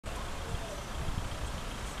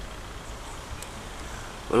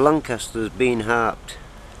Well, Lancaster's been harped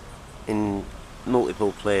in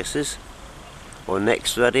multiple places, or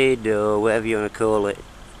next threaded, or whatever you want to call it.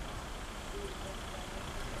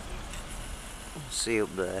 See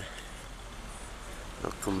up there.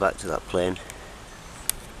 I'll come back to that plane.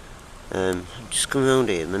 Just come around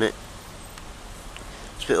here a minute.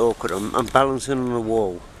 It's a bit awkward. I'm balancing on the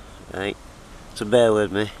wall, right? So bear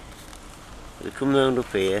with me. I'll come round up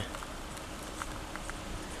here.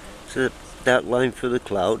 So the dark line through the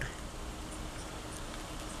cloud.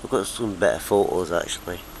 I've got some better photos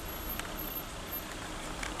actually.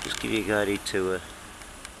 Just give you a guided tour.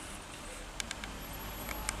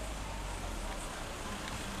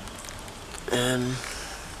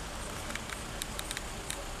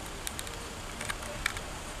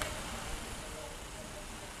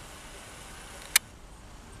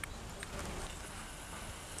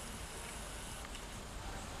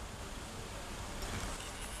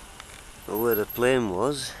 Well, where the plane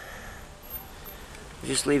was,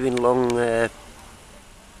 just leaving long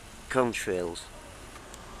contrails.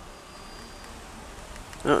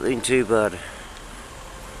 Not doing too bad.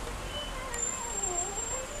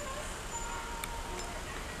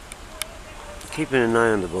 Keeping an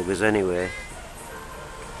eye on the buggers anyway.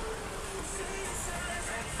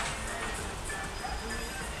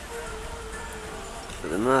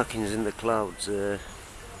 But the markings in the clouds are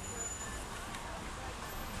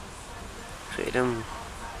pretty damn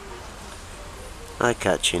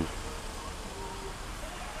eye-catching.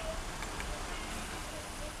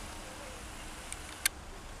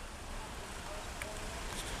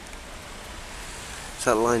 It's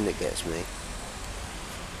that line that gets me.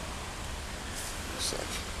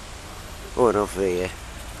 Oh, and off here,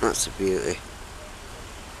 that's a beauty.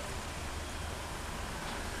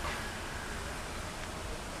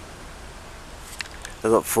 I've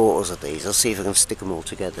got photos of these. I'll see if I can stick them all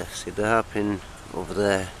together. See, they're harping over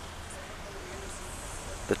there.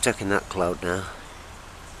 They're taking that cloud now.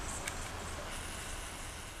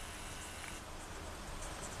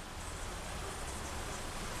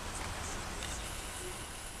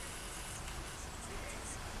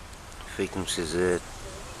 Frequencies are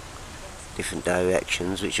different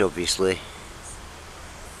directions, which obviously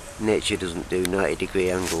nature doesn't do 90-degree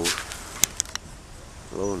angles.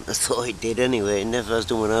 Well, I thought it did anyway. It never has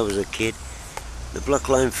done when I was a kid. The black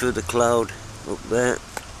line through the cloud up there.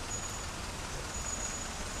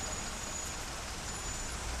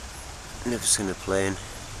 Never seen a plane.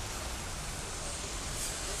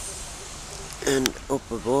 And up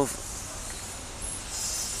above,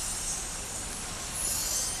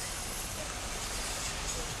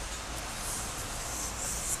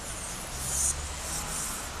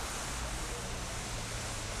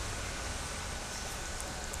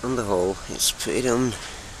 on the whole, it's pretty damn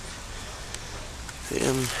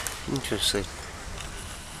interesting.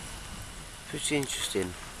 Pretty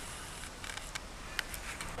interesting.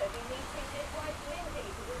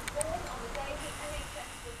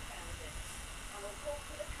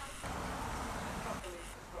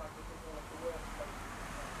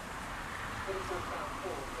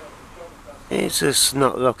 It's a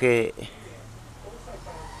Snot rocket.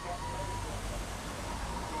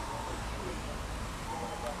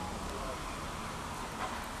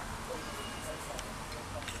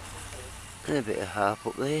 And a bit of harp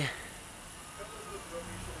up there.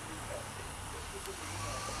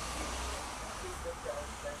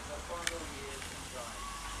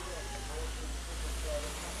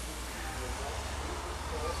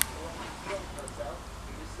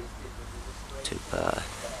 Too bad.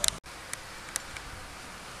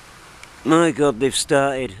 My God, they've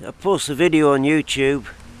started. I posted a video on YouTube.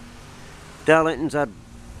 Darlington's had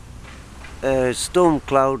a storm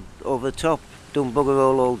cloud over the top, done bugger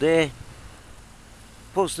all day.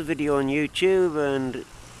 Post the video on YouTube, and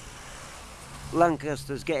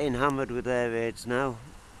Lancaster's getting hammered with air raids now.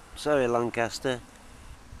 Sorry, Lancaster.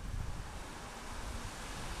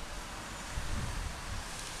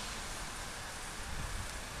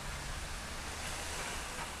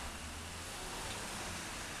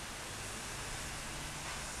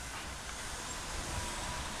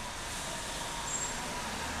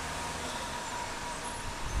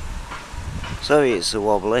 Sorry, it's so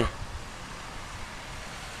wobbly.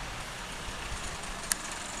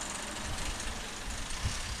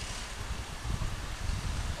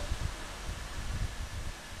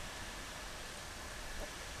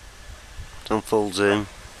 On full zoom.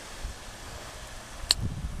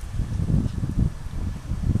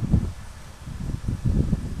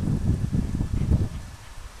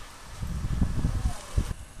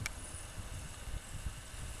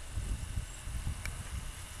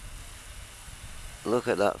 Look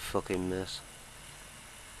at that fucking mess.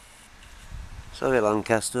 Sorry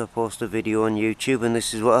Lancaster, I post a video on YouTube and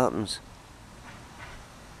this is what happens.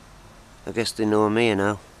 I guess they know me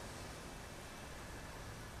now.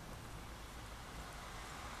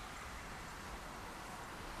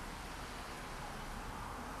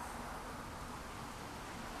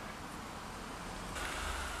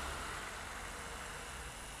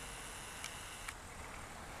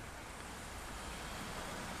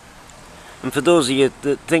 And for those of you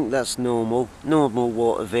that think that's normal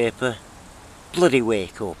water vapour, bloody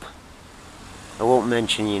wake up. I won't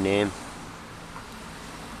mention your name.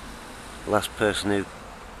 The last person who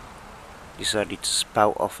decided to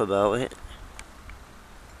spout off about it.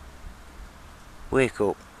 Wake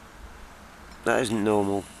up. That isn't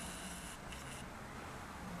normal.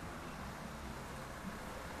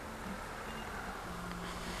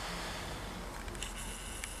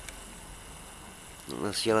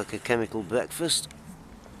 Unless you like a chemical breakfast.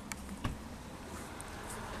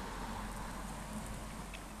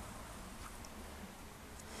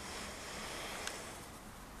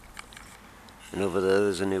 And over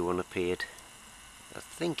there's a new one appeared. I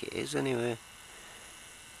think it is anyway.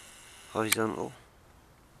 Horizontal.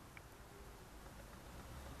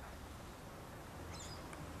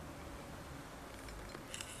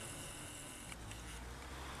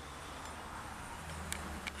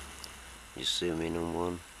 Just zoom in on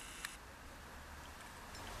one.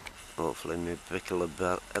 Hopefully my brick will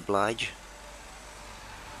oblige.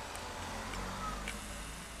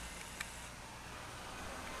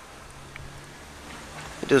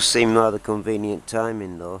 It does seem rather convenient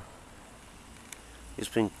timing though.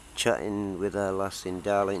 Just been chatting with our lass in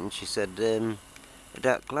Darlo and she said a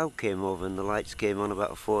dark cloud came over and the lights came on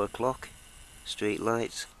about 4 o'clock. Street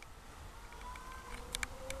lights.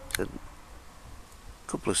 Said,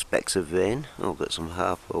 couple of specks of rain. I'll get some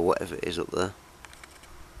harp or whatever it is up there.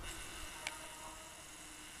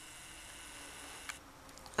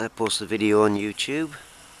 I post a video on YouTube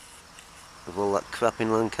of all that crap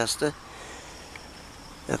in Lancaster.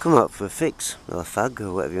 I come out for a fix, or a fag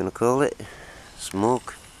or whatever you want to call it,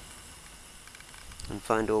 smoke, and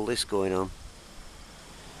find all this going on.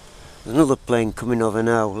 There's another plane coming over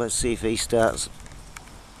now. Let's see if he starts.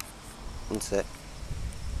 One sec.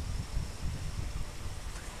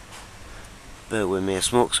 Bear with me, I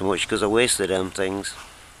smoke so much because I waste the damn things.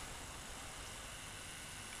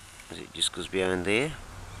 Is it just goes behind there?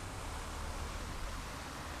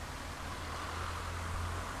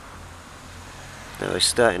 Now it's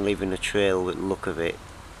starting leaving a trail with the look of it.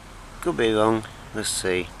 Could be wrong, let's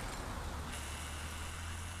see.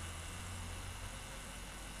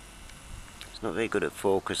 It's not very good at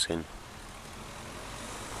focusing.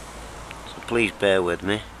 So please bear with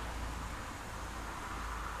me.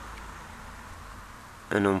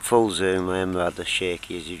 And on full zoom I am rather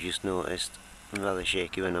shaky, as you just noticed. I'm rather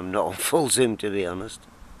shaky when I'm not on full zoom, to be honest.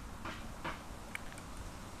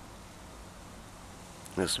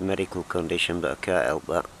 That's a medical condition, but I can't help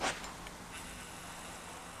that.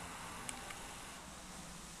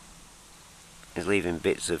 It's leaving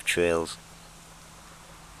bits of trails.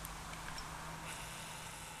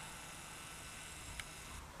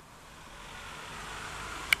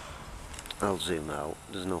 I'll zoom out,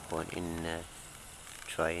 there's no point in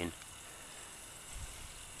trying.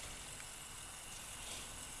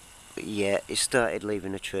 But yeah, it started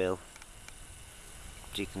leaving a trail,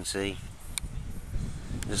 as you can see.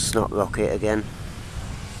 The Snot rocket again.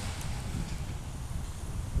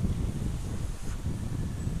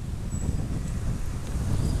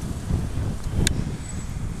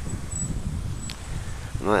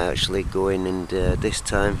 I might actually go in and this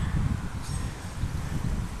time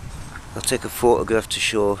I'll take a photograph to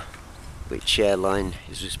show which airline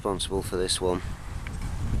is responsible for this one,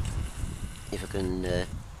 if I can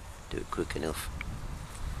do it quick enough.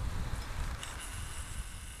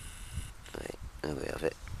 Right, there we have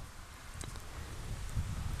it.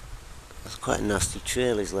 That's quite a nasty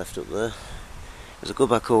trail he's left up there. As I go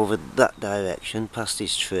back over that direction, past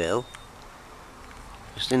his trail,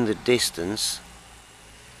 just in the distance,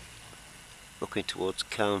 looking towards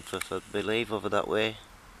Carnforth, I believe, over that way,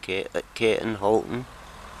 at Caton, Halton.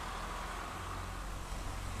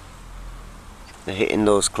 They're hitting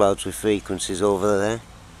those clouds with frequencies over there.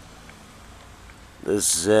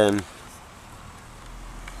 There's other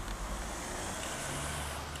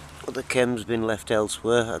chems been left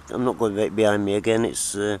elsewhere. I'm not going right behind me again,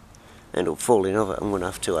 it's end up falling over. I'm going to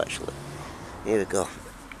have to actually. Here we go.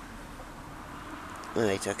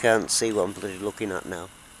 Right, I can't see what I'm bloody looking at now.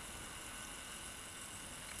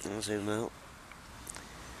 I'll zoom out.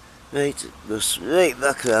 Right, goes right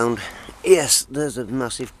back round. Yes, there's a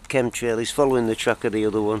massive chemtrail. He's following the track of the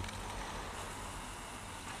other one.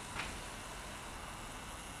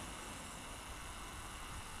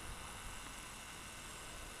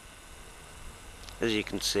 as you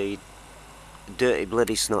can see, dirty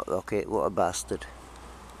bloody snot rocket, what a bastard.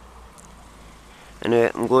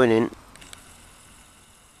 Anyway, I'm going in.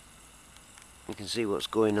 You can see what's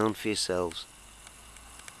going on for yourselves.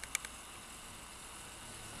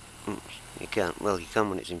 You can't, well you can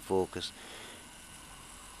when it's in focus.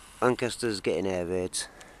 Lancaster's getting air raids.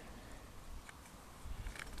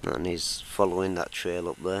 And he's following that trail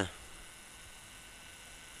up there.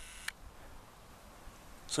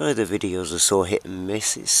 Sorry the videos are so hit and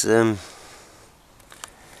miss. It's I'm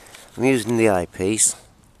using the eyepiece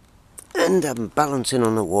and I'm balancing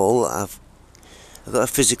on a wall. I've got a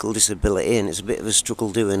physical disability and it's a bit of a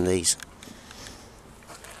struggle doing these.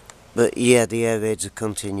 But yeah, the air raids are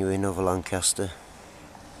continuing over Lancaster.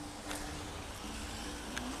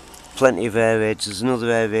 Plenty of air raids. There's another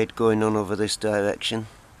air raid going on over this direction.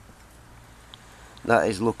 That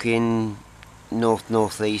is looking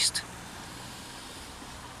north-northeast.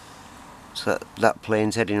 So that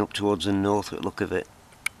plane's heading up towards the north with the look of it.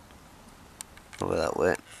 Over that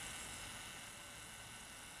way.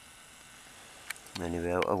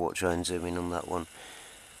 Anyway, I won't try and zoom in on that one.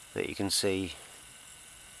 But you can see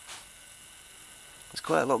there's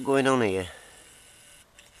quite a lot going on here.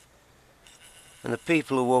 And the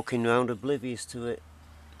people are walking around oblivious to it.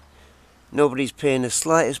 Nobody's paying the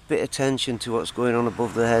slightest bit of attention to what's going on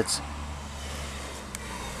above their heads.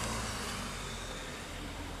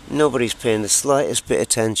 Nobody's paying the slightest bit of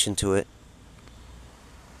attention to it.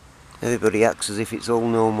 Everybody acts as if it's all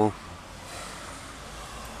normal.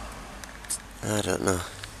 I don't know.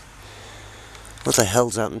 What the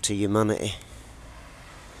hell's happened to humanity?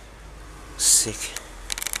 Sick.